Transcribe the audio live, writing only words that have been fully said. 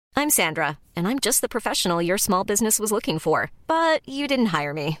I'm Sandra, and I'm just the professional your small business was looking for. But you didn't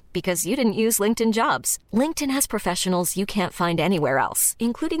hire me because you didn't use LinkedIn Jobs. LinkedIn has professionals you can't find anywhere else,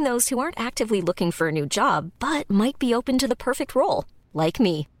 including those who aren't actively looking for a new job, but might be open to the perfect role, like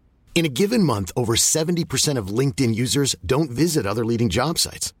me. In a given month, over 70% of LinkedIn users don't visit other leading job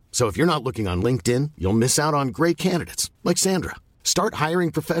sites. So if you're not looking on LinkedIn, you'll miss out on great candidates like Sandra. Start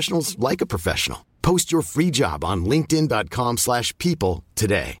hiring professionals like a professional. Post your free job on linkedin.com/people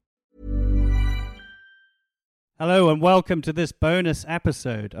today. Hello and welcome to this bonus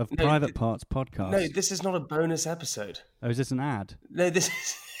episode of Private Parts Podcast. No, this is not a bonus episode. Oh, is this an ad? No, this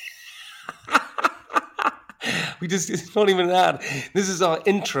is... It's not even an ad. This is our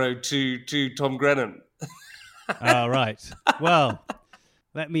intro to Tom Grennan. Oh, right. Well,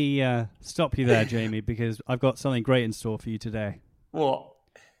 let me stop you there, Jamie, because I've got something great in store for you today. What?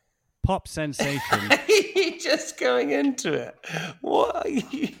 Pop sensation. You're just going into it. What are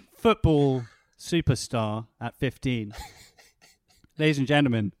you... Football superstar at 15. Ladies and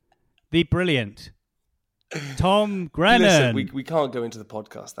gentlemen, the brilliant Tom Grennan. Listen, we can't go into the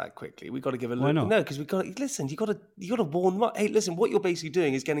podcast that quickly. We've got to give a little... Why not? No, because we've got to... Listen, you got to warm them up. Hey, listen, what you're basically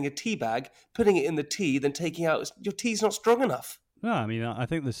doing is getting a tea bag, putting it in the tea, then taking out... Your tea's not strong enough. No, I mean, I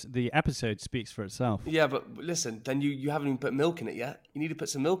think the episode speaks for itself. Yeah, but listen, then you haven't even put milk in it yet. You need to put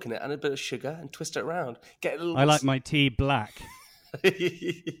some milk in it and a bit of sugar and twist it around. Get a little... I like my tea black.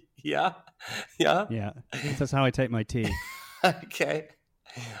 Yeah? Yeah? Yeah, that's how I take my tea. Okay,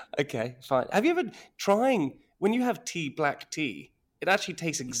 fine. Have you ever when you have black tea, it actually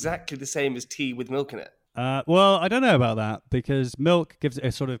tastes exactly the same as tea with milk in it? Well, I don't know about that because milk gives it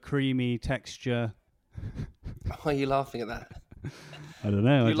a sort of creamy texture. Why are you laughing at that? I don't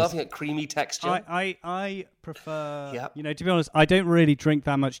know. You're laughing at creamy texture? I prefer, Yep. To be honest, I don't really drink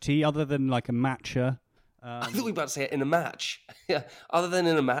that much tea other than like a matcha. I thought we were about to say it in a match. Yeah, other than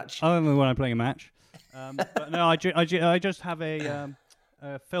in a match. Other than when I'm playing a match. But no, I just have a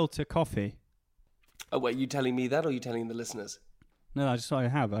filter coffee. Oh, wait, you telling me that or are you telling the listeners? No, I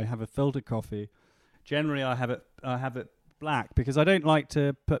have a filter coffee. Generally, I have it black because I don't like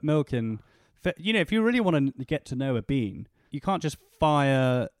to put milk in. If you really want to get to know a bean, you can't just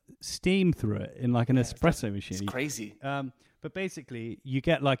fire steam through it in like an espresso machine. It's crazy. But basically, you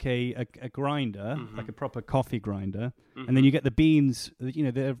get like a grinder, like a proper coffee grinder, and then you get the beans,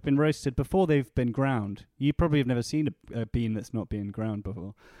 that have been roasted before they've been ground. You probably have never seen a bean that's not been ground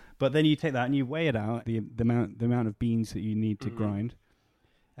before. But then you take that and you weigh it out, the amount of beans that you need to grind,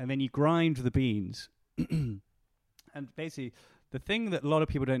 and then you grind the beans. And basically, the thing that a lot of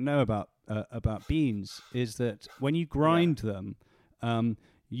people don't know about beans is that when you grind them,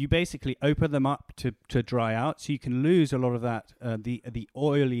 you basically open them up to dry out, so you can lose a lot of that the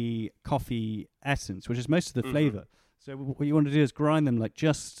oily coffee essence, which is most of the flavor. So what you want to do is grind them like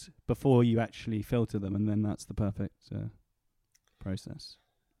just before you actually filter them, and then that's the perfect process.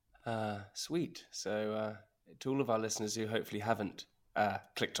 Sweet. So to all of our listeners who hopefully haven't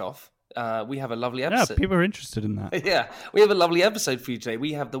clicked off, we have a lovely episode. Yeah, people are interested in that. Yeah, we have a lovely episode for you today.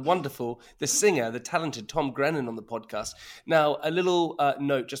 We have the singer, the talented Tom Grennan on the podcast. Now, a little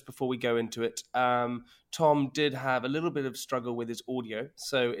note just before we go into it. Tom did have a little bit of struggle with his audio,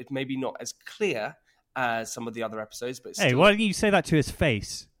 so it may be not as clear as some of the other episodes. But hey, why didn't you say that to his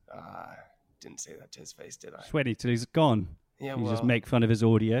face? Didn't say that to his face, did I? Just waiting till he's gone. Yeah, you just make fun of his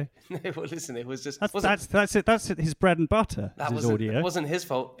audio. Well, listen, it was just... That's it. That's his bread and butter, his audio. It wasn't his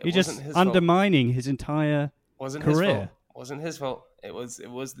fault. You're just undermining his entire career. Wasn't his fault. It was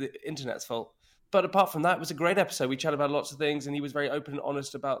the internet's fault. But apart from that, it was a great episode. We chatted about lots of things, and he was very open and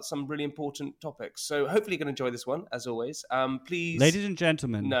honest about some really important topics. So hopefully you're going to enjoy this one, as always. Please... Ladies and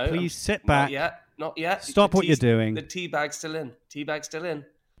gentlemen, please sit back. Not yet. Stop what you're doing. The tea bag's still in.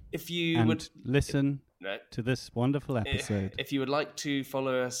 If you would... listen... to this wonderful episode. If you would like to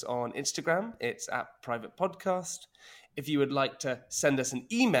follow us on Instagram, it's @PrivatePodcast. If you would like to send us an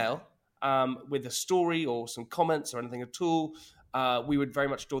email with a story or some comments or anything at all, we would very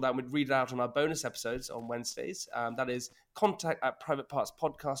much adore that. We'd read it out on our bonus episodes on Wednesdays. That is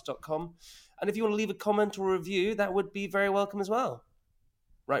contact@privatepartspodcast.com. And if you want to leave a comment or a review, that would be very welcome as well.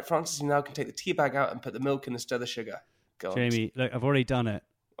 Right, Francis, you now can take the tea bag out and put the milk in and stir the sugar. Go on. Jamie, look, I've already done it.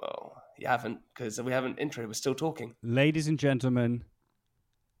 Well, you haven't, because we haven't introed. We're still talking. Ladies and gentlemen,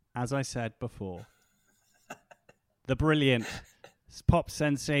 as I said before, the brilliant pop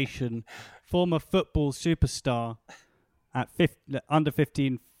sensation, former football superstar, under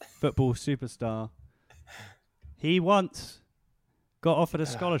 15 football superstar. He once got offered a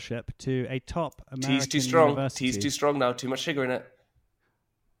scholarship to a top American university. Tea's too strong now. Too much sugar in it.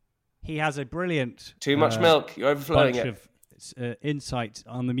 He has a brilliant... Too much milk. You're overflowing it. insight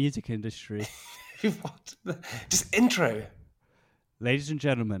on the music industry. What? Just intro. Ladies and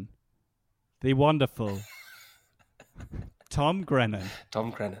gentlemen, the wonderful Tom Grennan.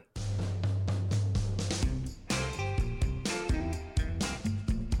 Tom Grennan.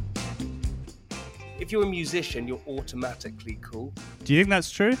 If you're a musician, you're automatically cool. Do you think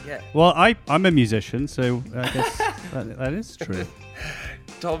that's true? Yeah. Well, I'm a musician, so I guess that is true.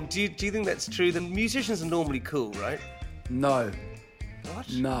 Tom, do you think that's true? The musicians are normally cool, right? No.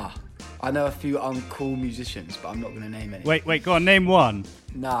 What? Nah. I know a few uncool musicians, but I'm not going to name any. Wait, go on, name one.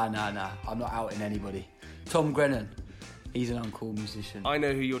 Nah. I'm not outing anybody. Tom Grennan. He's an uncool musician. I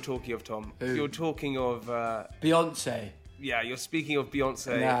know who you're talking of, Tom. Who? You're talking of... Beyonce. Yeah, you're speaking of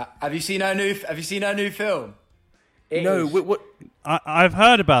Beyonce. Nah. Have you seen her new film? No, what? I've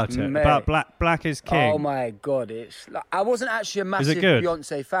heard about it. Mate. About Black is King. Oh my God! It's like, I wasn't actually a massive good?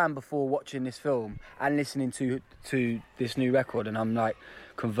 Beyonce fan before watching this film and listening to this new record, and I'm like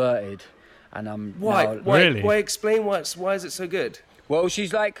converted, and I'm Why? now- Really? Why? Explain why is it so good? Well,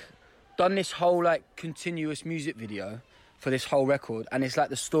 she's like done this whole like continuous music video for this whole record, and it's like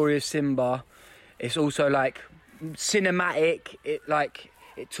the story of Simba. It's also like cinematic. It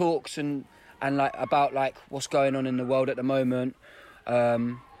talks and like about like what's going on in the world at the moment,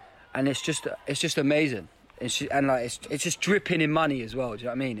 and it's just amazing. It's just dripping in money as well. Do you know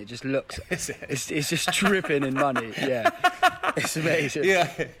what I mean? It just looks. It's just dripping in money. Yeah, it's amazing.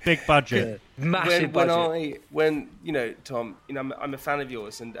 Yeah. Big budget. Yeah. Massive budget. When you know, Tom, you know, I'm a fan of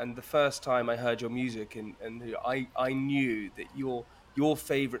yours, and the first time I heard your music, and I knew that your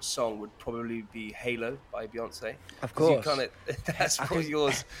favourite song would probably be "Halo" by Beyonce. Of course. That's probably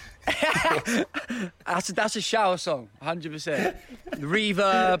yours. That's a shower song, 100%.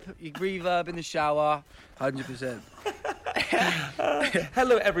 Reverb in the shower, 100%.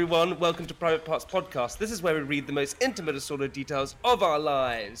 Hello, everyone. Welcome to Private Parts Podcast. This is where we read the most intimate assorted details of our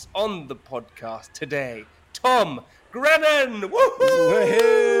lives. On the podcast today, Tom Grennan. Woohoo!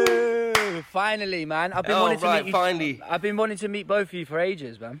 Woohoo! Finally, man. I've been wanting to meet you. Finally. I've been wanting to meet both of you for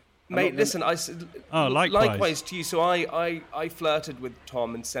ages, man. Mate, listen, likewise to you. So I flirted with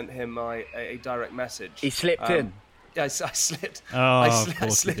Tom and sent him a direct message. He slipped in. Yeah, I slipped. Oh, I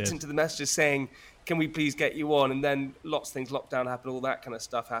slipped into the messages saying, "Can we please get you on?" And then lots of things, lockdown happened, all that kind of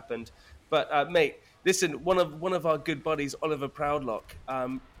stuff happened. But mate, listen, one of our good buddies, Oliver Proudlock,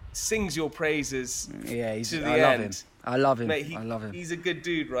 sings your praises. Yeah, to the I end. love him. I love him. Mate, I love him. He's a good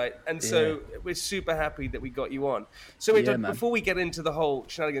dude, right? And so we're super happy that we got you on. So wait, man. before we get into the whole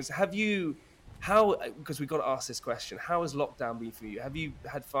shenanigans, because we got to ask this question, how has lockdown been for you? Have you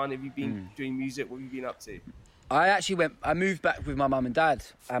had fun? Have you been doing music? What have you been up to? I moved back with my mum and dad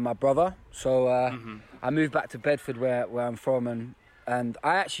and my brother. So I moved back to Bedford where I'm from, and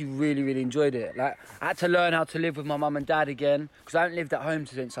I actually really, really enjoyed it. Like, I had to learn how to live with my mum and dad again, because I haven't lived at home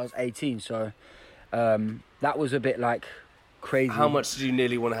since I was 18, so that was a bit like crazy. How much did you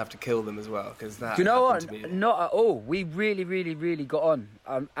nearly want to have to kill them as well? Because that. Do you know what? to me. Not at all. We really, really, really got on.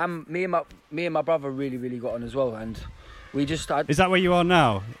 And me and my brother really, really got on as well. And we just. Is that where you are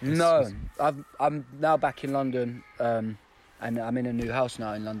now? No, I'm now back in London, and I'm in a new house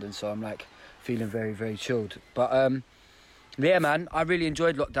now in London. So I'm like feeling very, very chilled. But yeah, man, I really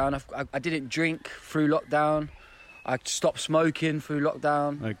enjoyed lockdown. I didn't drink through lockdown. I stopped smoking through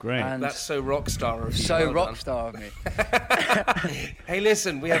lockdown. Oh, great. And That's so rock star of you. so Well rock done. star of me. Hey,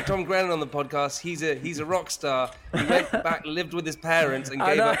 listen, we have Tom Grennan on the podcast. He's a rock star. He went back, lived with his parents, and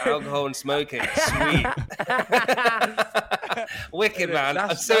gave up alcohol and smoking. Sweet. Wicked, man.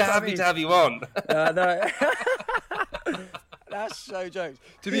 I'm so happy to have you on. No. That's so jokes.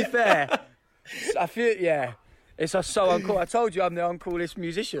 To be fair, I feel, it's so uncool. I told you I'm the uncoolest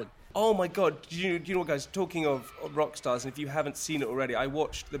musician. Oh my God! Do you know what, guys? Talking of rock stars, and if you haven't seen it already, I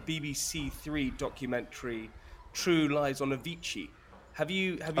watched the BBC Three documentary, "True Lives on Avicii." Have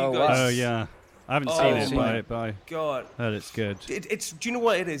you guys? wow. Oh yeah, I haven't seen it, but I God, heard it's good. it's. Do you know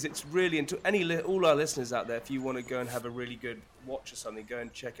what it is? It's really into all our listeners out there. If you want to go and have a really good watch or something, go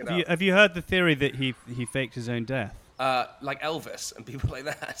and check it out. Have you heard the theory that he faked his own death? Like Elvis and people like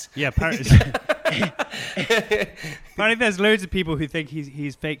that. Yeah, apparently. Apparently, there's loads of people who think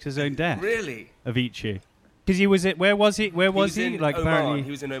he's faked his own death. Really? Avicii, because he was where was he? Where was he? In Like Oman. apparently,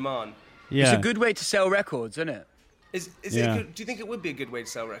 He was in Oman. yeah. It's a good way to sell records, isn't it? Is Yeah. it good? Do you think it would be a good way to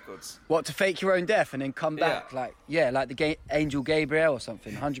sell records? What, to fake your own death and then come back? Yeah. Like the Angel Gabriel or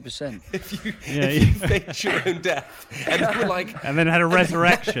something, 100%. If you Yeah. faked your own death and you were like, and then had a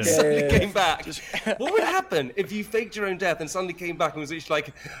resurrection. suddenly came back. What would happen if you faked your own death and suddenly came back and was literally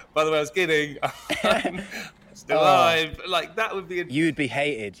like, by the way, I was kidding. I'm still alive. Like, that would be You'd be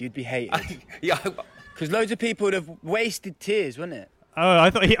hated. yeah. Because loads of people would have wasted tears, wouldn't it? Oh, I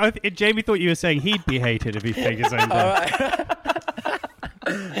thought Jamie thought you were saying he'd be hated if he faked his own death.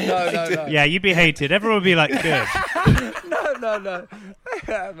 No. Yeah, you'd be hated. Everyone would be like, good. No.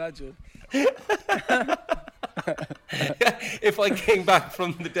 Imagine. If I came back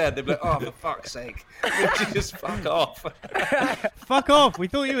from the dead, they'd be like, oh, for fuck's sake, would you just fuck off? Fuck off. We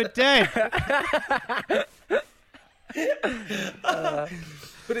thought you were dead.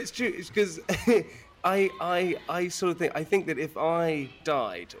 But it's true. It's because I sort of think that if I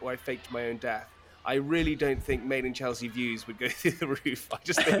died or I faked my own death, I really don't think Made in Chelsea views would go through the roof. I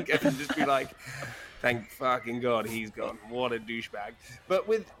just think everyone would just be like, thank fucking God he's gone. What a douchebag. But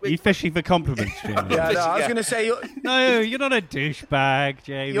with Are you fishing for compliments, Jamie? Yeah, no, I was going to say, No, you're not a douchebag,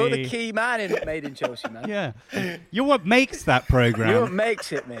 Jamie. you're the key man in Made in Chelsea, man. Yeah. You're what makes that You're what programme.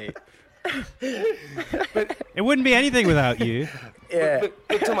 makes it, mate. It wouldn't be anything without you. Yeah.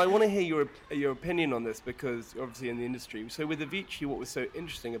 But Tom, I want to hear your opinion on this because you're obviously in the industry. So with Avicii, what was so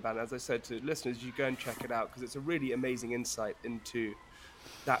interesting about it, as I said to listeners, you go and check it out because it's a really amazing insight into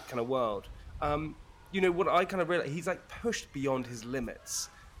that kind of world. What I kind of realized, he's like pushed beyond his limits.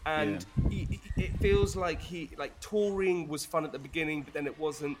 And it feels like touring was fun at the beginning, but then it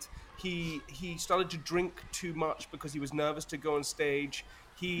wasn't. He started to drink too much because he was nervous to go on stage.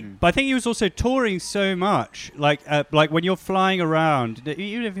 But I think he was also touring so much, like when you're flying around,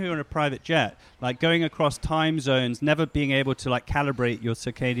 even if you're in a private jet, like going across time zones, never being able to like calibrate your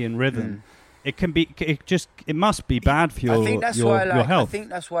circadian rhythm. It must be bad for your health. I think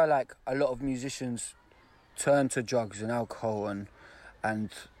that's why like a lot of musicians turn to drugs and alcohol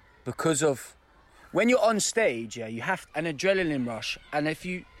and because of when you're on stage, you have an adrenaline rush, and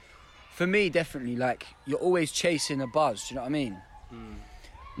for me definitely, like you're always chasing a buzz. Do you know what I mean?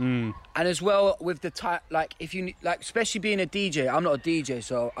 And as well with the time, like if you like, especially being a DJ, I'm not a DJ,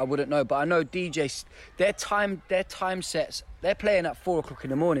 so I wouldn't know. But I know DJs, their time sets, they're playing at 4 o'clock in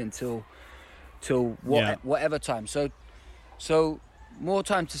the morning till whatever time. So more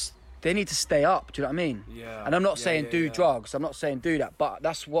time they need to stay up. Do you know what I mean? Yeah. And I'm not saying do drugs. I'm not saying do that. But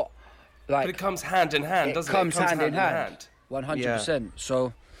that's what, like. But it comes hand in hand, doesn't it? It comes hand in hand. 100%.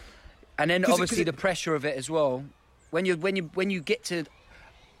 So, and then obviously the pressure of it as well. When you get to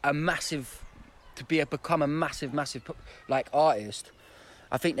become a massive like artist,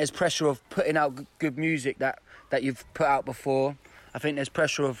 I think there's pressure of putting out good music that you've put out before. I think there's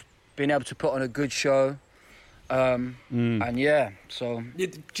pressure of being able to put on a good show, and so. Yeah,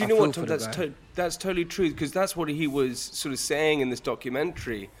 do you know what, Tom? That's totally true, because that's what he was sort of saying in this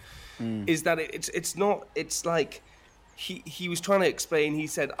documentary, is that it's not. It's like he was trying to explain. He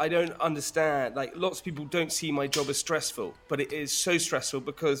said, I don't understand. Like, lots of people don't see my job as stressful, but it is so stressful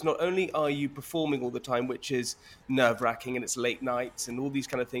because not only are you performing all the time, which is nerve-wracking, and it's late nights and all these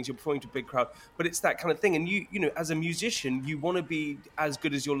kind of things, you're performing to a big crowd, but it's that kind of thing. And you know, as a musician, you want to be as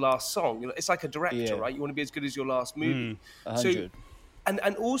good as your last song. You know, it's like a director, right? You want to be as good as your last movie. 100. So,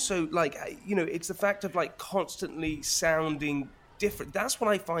 and also, like, you know, it's the fact of like constantly sounding different. That's what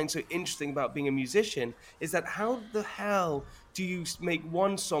I find so interesting about being a musician, is that how the hell do you make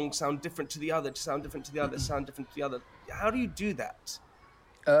one song sound different to the other, sound different to the other, sound different to the other? How do you do that?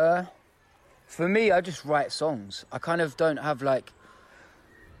 For me, I just write songs. I kind of don't have like,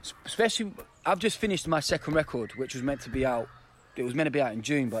 especially, I've just finished my second record, which was meant to be out. It was meant to be out in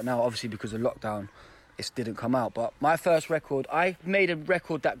June, but now obviously because of lockdown, it didn't come out. But my first record, I made a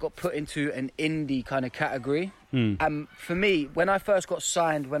record that got put into an indie kind of category. And for me, when I first got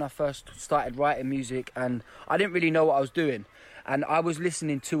signed, when I first started writing music, and I didn't really know what I was doing, and I was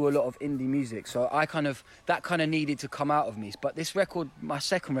listening to a lot of indie music, so that kind of needed to come out of me. But this record, my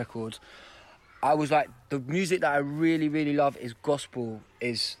second record, I was like, the music that I really, really love is gospel,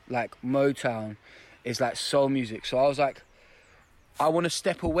 is like Motown, is like soul music. So I was like, I want to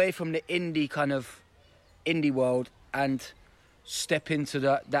step away from the indie world and step into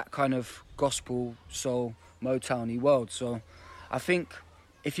that kind of gospel, soul, Motown-y world. So I think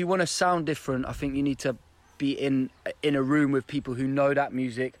if you want to sound different, I think you need to be in a room with people who know that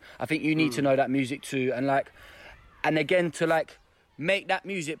music. I think you need to know that music too. And again, to like make that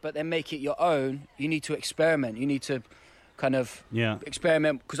music but then make it your own, you need to experiment. You need to kind of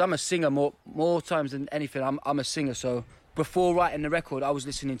experiment, because I'm a singer more times than anything. I'm a singer, so before writing the record, I was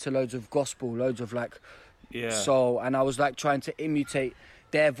listening to loads of gospel, loads of like soul, and I was like trying to imitate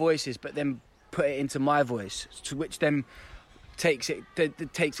their voices but then put it into my voice, to which then takes it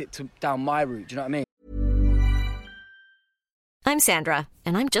down my route. Do you know what I mean? I'm Sandra,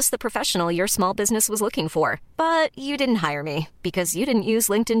 and I'm just the professional your small business was looking for. But you didn't hire me because you didn't use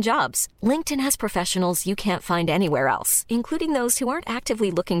LinkedIn Jobs. LinkedIn has professionals you can't find anywhere else, including those who aren't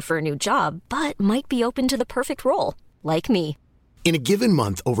actively looking for a new job, but might be open to the perfect role, like me. In a given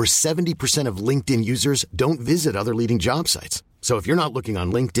month, over 70% of LinkedIn users don't visit other leading job sites. So if you're not looking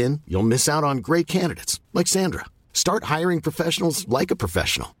on LinkedIn, you'll miss out on great candidates like Sandra. Start hiring professionals like a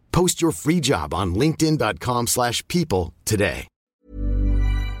professional. Post your free job on linkedin.com/people today.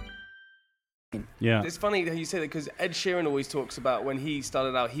 Yeah. It's funny that you say that because Ed Sheeran always talks about when he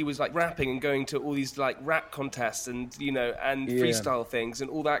started out, he was like rapping and going to all these like rap contests and, you know, and freestyle things and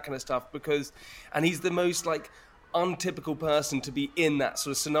all that kind of stuff and he's the most like untypical person to be in that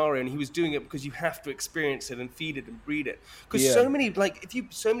sort of scenario, and he was doing it because you have to experience it and feed it and breed it. Because so many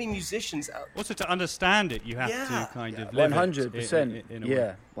musicians out Also, to understand it, you have to kind of 100%. in a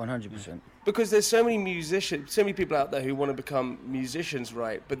Yeah, way. 100%. because there's so many musicians, so many people out there who want to become musicians,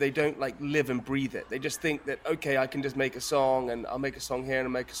 right? But they don't like live and breathe it. They just think that, okay, I can just make a song and I'll make a song here and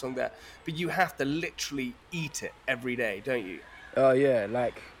I'll make a song there. But you have to literally eat it every day, don't you? Oh yeah,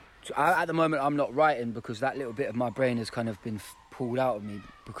 like at the moment I'm not writing because that little bit of my brain has kind of been pulled out of me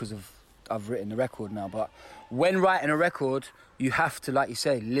because of I've written the record now. But when writing a record, you have to, like you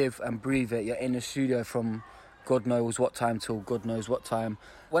say, live and breathe it. You're in the studio from God knows what time till God knows what time.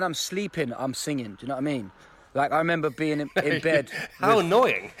 When I'm sleeping, I'm singing. Do you know what I mean? Like I remember being in bed. How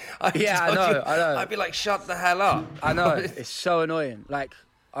annoying! I know. I'd be like, shut the hell up. I know, it's so annoying. Like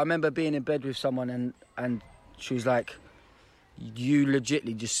I remember being in bed with someone and she was like, you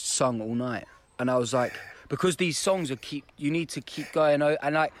legitly just sung all night. And I was like, because these songs you need to keep going,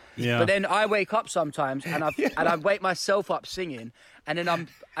 and like, but then I wake up sometimes and I wake myself up singing, and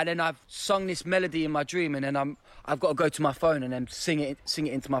then I've sung this melody in my dream, and then I've got to go to my phone and then sing it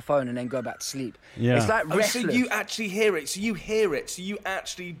into my phone and then go back to sleep. Yeah. It's like restless. So you actually hear it. So you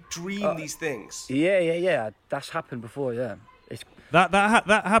actually dream these things. Yeah. That's happened before. Yeah.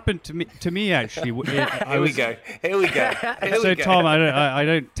 That happened to me actually. Here we go. So Tom, I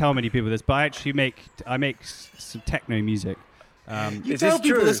don't tell many people this, but I actually make some techno music. You tell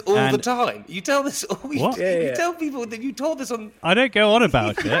people this all the time. You tell this all. You tell people that you told this on. I don't go on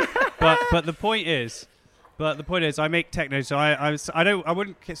about it, but the point is, I make techno. So I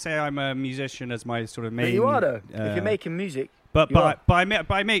wouldn't say I'm a musician as my sort of main. But you are though. If you're making music. But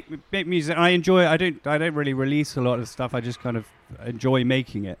I make music. I enjoy it. I don't really release a lot of stuff. I just kind of enjoy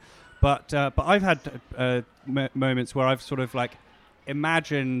making it. But I've had moments where I've sort of like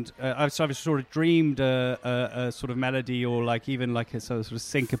imagined. I've sort of dreamed a sort of melody or like even like a sort of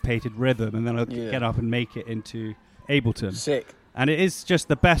syncopated rhythm, and then I'll get up and make it into Ableton. Sick. And it is just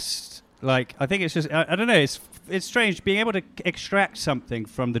the best. Like I think it's just I don't know. It's strange being able to extract something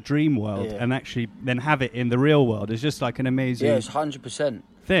from the dream world and actually then have it in the real world is just like an amazing. Yeah, it's 100%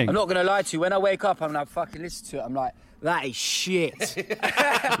 thing. I'm not gonna lie to you. When I wake up, I'm like fucking listen to it. I'm like, that is shit.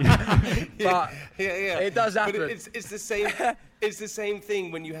 But it does happen. But it's the same. It's the same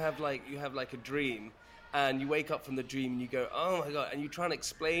thing when you have like a dream. And you wake up from the dream and you go, oh my God, and you try and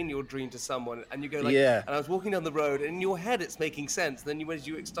explain your dream to someone and you go like, and I was walking down the road and in your head it's making sense. Then when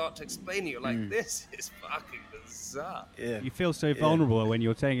you start to explain it, you're like, this is fucking bizarre. Yeah. You feel so vulnerable when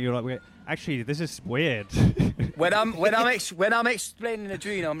you're saying, you're like, actually, this is weird. when I'm explaining a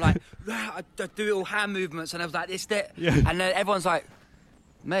dream, I'm like, I do all hand movements and I was like, this, that. Yeah. And then everyone's like,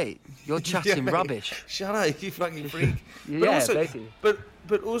 mate, you're chatting rubbish. Shut up, you fucking freak. Basically.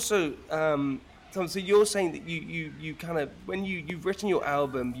 But also, Tom, so you're saying that you kind of, when you've written your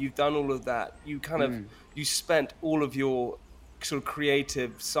album, you've done all of that, you kind of, you spent all of your sort of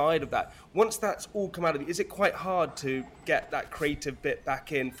creative side of that. Once that's all come out of you, is it quite hard to get that creative bit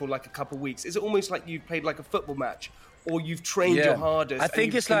back in for like a couple of weeks? Is it almost like you've played like a football match or you've trained your hardest? I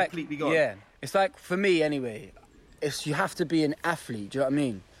think it's completely like, gone? it's like, for me anyway, you have to be an athlete, do you know what I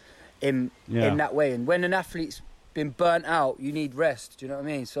mean? In that way. And when an athlete's been burnt out, you need rest, do you know what I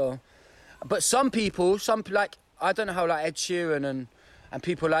mean? So... But some people like, I don't know how like Ed Sheeran and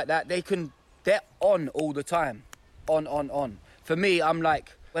people like that, they're on all the time. On. For me, I'm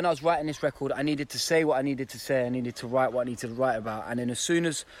like, when I was writing this record, I needed to say what I needed to say. I needed to write what I needed to write about. And then as soon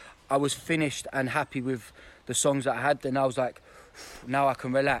as I was finished and happy with the songs that I had, then I was like, now I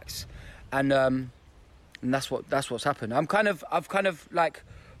can relax. And that's what's happened. I've kind of like,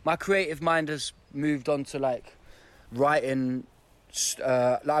 my creative mind has moved on to like writing.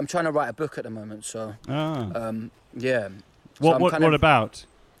 Like I'm trying to write a book at the moment, so yeah. What about?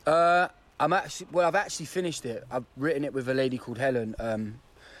 I've actually finished it. I've written it with a lady called Helen.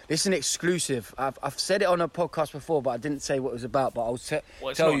 This is an exclusive. I've said it on a podcast before, but I didn't say what it was about. But I'll tell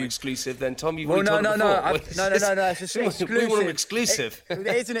Well, it's you. not an exclusive then, Tom. You've Well, already told it before. no. It's an exclusive. We want an exclusive. It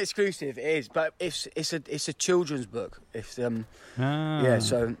is an exclusive. It is, but it's a children's book. Yeah.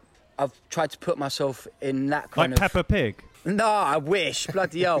 So I've tried to put myself in that kind like of. Peppa Pig. No, I wish.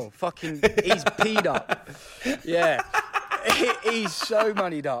 Bloody hell. Fucking, he's peed up. Yeah. He's so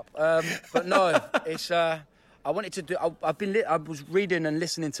moneyed up. But no, it's. I wanted to do. I was reading and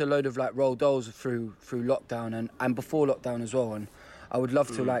listening to a load of like Roald Dahls through lockdown and before lockdown as well. And I would love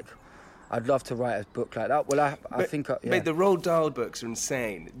to I'd love to write a book like that. Well, I think. Yeah. Mate, the Roald Dahl books are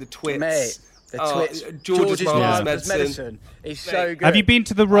insane. The Twits. Mate, the Twits. George's Marvelous Medicine. It's so good. Have you been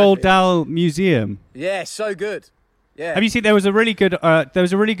to the Roald Dahl Museum? Yeah, so good. Yeah. Have you seen? There was a really good old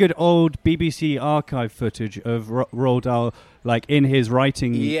BBC archive footage of Roald Dahl, like in his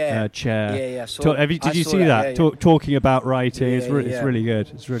writing chair. Yeah. Did you see that? Talking about writing, it's really good.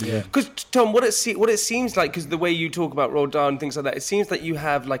 It's really good. Because Tom, what it seems like, because the way you talk about Roald Dahl and things like that, it seems like you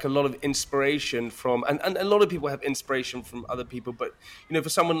have like a lot of inspiration from, and a lot of people have inspiration from other people. But for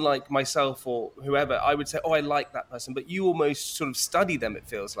someone like myself or whoever, I would say, oh, I like that person. But you almost sort of study them. It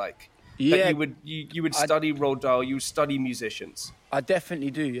feels like. Yeah, you would study Roald Dahl. You would study musicians. I definitely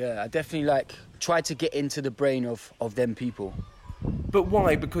do. Yeah, I definitely try to get into the brain of them people. But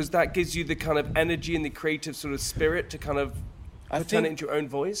why? Because that gives you the kind of energy and the creative sort of spirit to kind of turn it into your own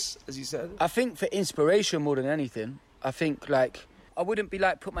voice, as you said. I think for inspiration more than anything. I think I wouldn't be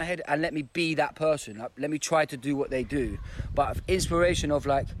put my head and let me be that person. Let me try to do what they do. But inspiration of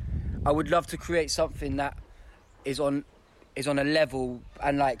I would love to create something that is on a level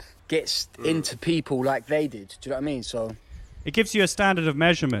and gets into people like they did. Do you know what I mean? So it gives you a standard of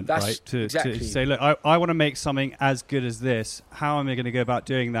measurement, right? To say, look, I want to make something as good as this. How am I going to go about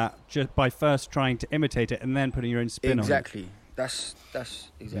doing that? Just by first trying to imitate it and then putting your own spin on it. Exactly. That's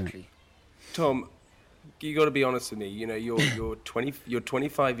exactly. Yeah. Tom, you got to be honest with me. You're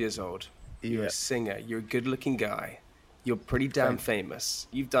 25 years old. You're a singer. You're a good-looking guy. You're pretty damn famous.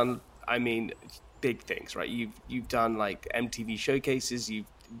 You've done, big things, right? You've done MTV showcases. You've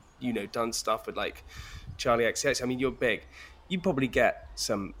done stuff with Charlie XCX. You're big. You probably get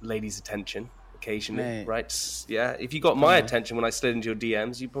some ladies' attention occasionally, Mate. right? Yeah. If you got my attention when I slid into your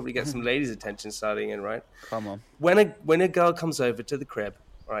DMs, you probably get some ladies' attention starting in, right? Come on. When a girl comes over to the crib,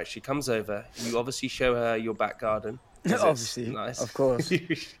 right? She comes over. You obviously show her your back garden. Obviously, nice. Of course.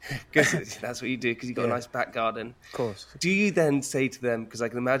 Because that's what you do. Because you've got a nice back garden. Of course. Do you then say to them? Because I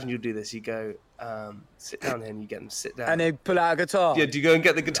can imagine you'll do this. You go. Sit down here and you get them to sit down. And they pull out a guitar. Yeah, do you go and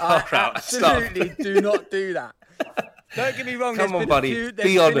get the guitar out? Absolutely do not do that. Don't get me wrong. Come on, buddy.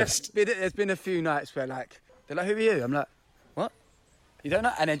 Be honest. There's been a few nights where they're like, who are you? I'm like, what? You don't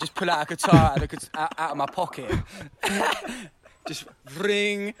know? And then just pull out a guitar out of my pocket. Just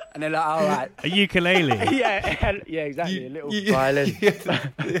ring, and they're like, all right. A ukulele. yeah, exactly. A little violin.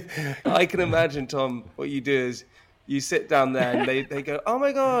 I can imagine, Tom, what you do is you sit down there and they go, oh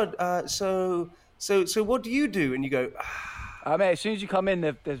my God, so what do you do? And you go, mate, as soon as you come in,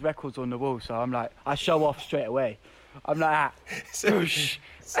 there's records on the wall, so I'm like, I show off straight away. I'm like, so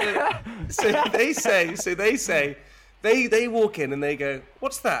they say, they walk in and they go,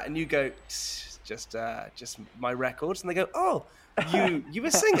 what's that? And you go, just my records. And they go, oh, you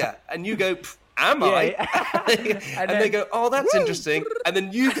a singer? And you go, am I? And they go, oh, that's interesting. And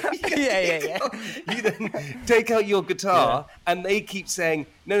then you then take out your guitar, and they keep saying,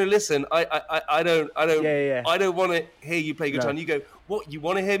 no, listen, I don't want to hear you play guitar. No. And you go, what? You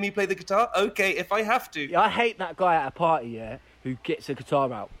want to hear me play the guitar? Okay, if I have to. Yeah, I hate that guy at a party, who gets a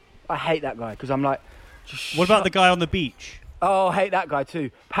guitar out. I hate that guy because I'm like. What about the guy on the beach? Oh, I hate that guy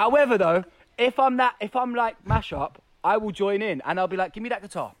too. However, though, if I'm like mashup, I will join in and I'll be like, give me that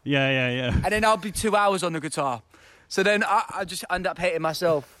guitar. Yeah. And then I'll be 2 hours on the guitar. So then I just end up hating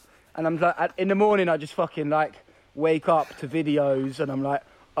myself. And I'm like, in the morning, I just fucking wake up to videos and I'm like,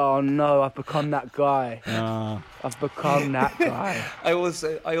 oh no, I've become that guy. I've become that guy. I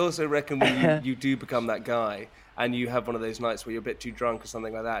also reckon when you do become that guy, and you have one of those nights where you're a bit too drunk or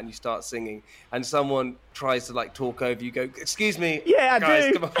something like that, and you start singing, and someone tries to talk over you, go, excuse me, yeah, guys,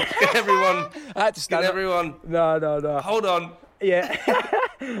 I do. Come on, get everyone. I had to stand get up. everyone. No. Hold on. Yeah.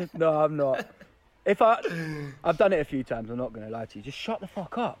 No, I'm not. I've done it a few times. I'm not going to lie to you. Just shut the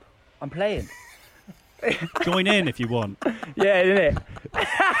fuck up. I'm playing. Join in if you want. Yeah, innit?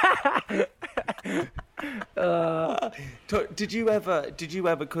 Did you ever?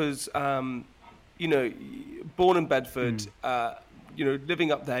 Because born in Bedford,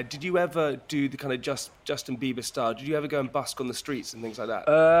 living up there. Did you ever do the kind of Justin Bieber style? Did you ever go and busk on the streets and things like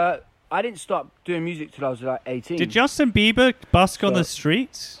that? I didn't start doing music till I was like 18. Did Justin Bieber busk on the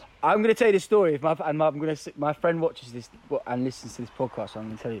streets? I'm going to tell you this story. My friend watches this and listens to this podcast, so I'm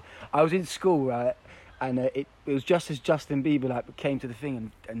going to tell you. I was in school, right, and it was just as Justin Bieber came to the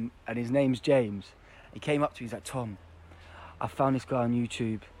thing, and his name's James. He came up to me, he's like, Tom, I found this guy on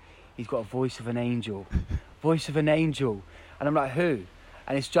YouTube. He's got a voice of an angel. Voice of an angel. And I'm like, who?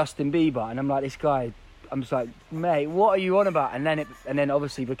 And it's Justin Bieber. And I'm like, this guy, I'm just like, mate, what are you on about? And then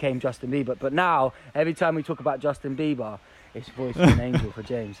obviously became Justin Bieber. But now, every time we talk about Justin Bieber, it's voice of an angel for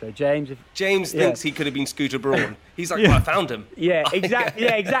James. So James thinks he could have been Scooter Braun. He's like, well, I found him. Yeah, exactly.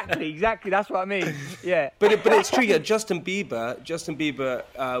 Yeah, exactly. That's what I mean. Yeah. But it's true. Yeah, Justin Bieber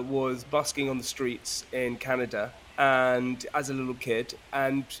was busking on the streets in Canada, and as a little kid,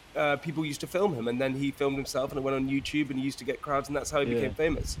 and people used to film him, and then he filmed himself, and it went on YouTube, and he used to get crowds, and that's how he became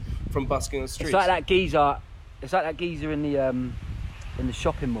famous, from busking on the streets. It's like that geezer in the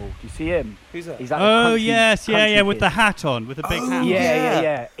shopping mall. Do you see him? Who's that? He's like country with kid. the hat on, with the big hat.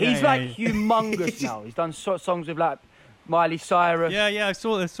 Yeah. He's humongous now. He's done songs with like Miley Cyrus. Yeah. I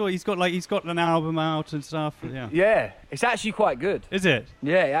saw. He's got an album out and stuff. Yeah. Yeah, it's actually quite good. Is it?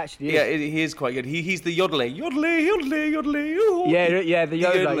 Yeah, it actually is. Yeah, he is quite good. He's the yodeling. Yeah, the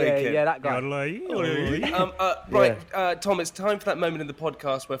yodeler. kid. Yeah, that guy. Right, Tom, it's time for that moment in the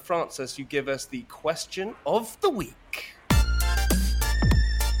podcast where, Francis, you give us the question of the week.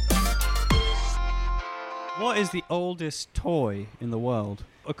 What is the oldest toy in the world,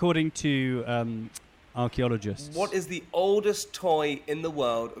 according to archaeologists? What is the oldest toy in the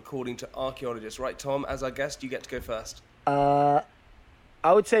world, according to archaeologists? Right, Tom, as our guest, you get to go first. I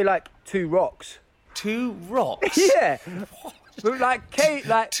would say like 2 rocks. 2 rocks? Yeah. Like 2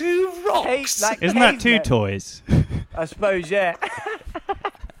 rocks? Isn't that 2 toys? I suppose, yeah.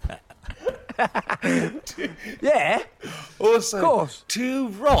 Yeah. Also, of course. 2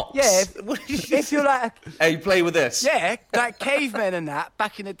 rocks? Yeah. If you're like... Hey, play with this. Yeah, like cavemen and that,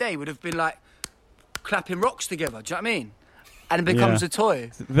 back in the day, would have been like clapping rocks together, do you know what I mean? And it becomes a toy.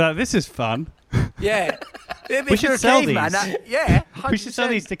 This is fun. Yeah. We should sell these. 100%. We should sell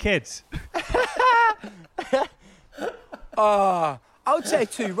these to kids. I would say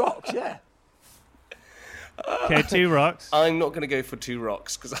 2 rocks, yeah. Okay, 2 rocks. I'm not going to go for 2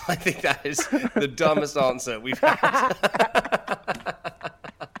 rocks because I think that is the dumbest answer we've had.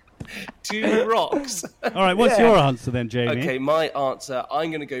 2 rocks. All right, what's your answer then, Jamie? Okay, my answer, I'm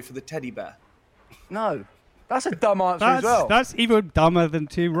going to go for the teddy bear. No, that's a dumb answer as well. That's even dumber than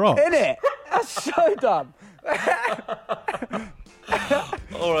 2 rocks. Isn't it? That's so dumb.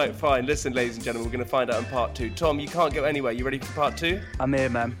 All right, fine. Listen, ladies and gentlemen, we're going to find out in part 2. Tom, you can't go anywhere. You ready for part 2? I'm here,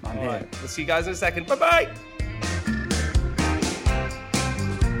 man. I'm here. Right, we'll see you guys in a second. Bye-bye.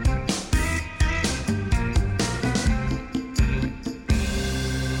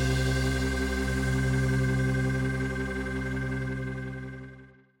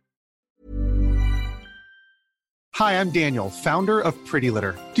 Hi, I'm Daniel, founder of Pretty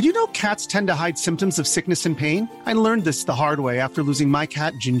Litter. Did you know cats tend to hide symptoms of sickness and pain? I learned this the hard way after losing my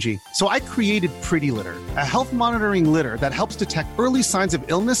cat, Gingy. So I created Pretty Litter, a health monitoring litter that helps detect early signs of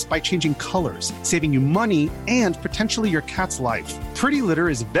illness by changing colors, saving you money and potentially your cat's life. Pretty Litter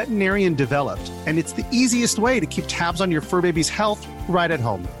is veterinarian developed, and it's the easiest way to keep tabs on your fur baby's health right at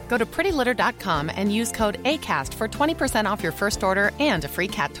home. Go to prettylitter.com and use code ACAST for 20% off your first order and a free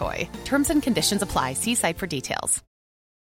cat toy. Terms and conditions apply. See site for details.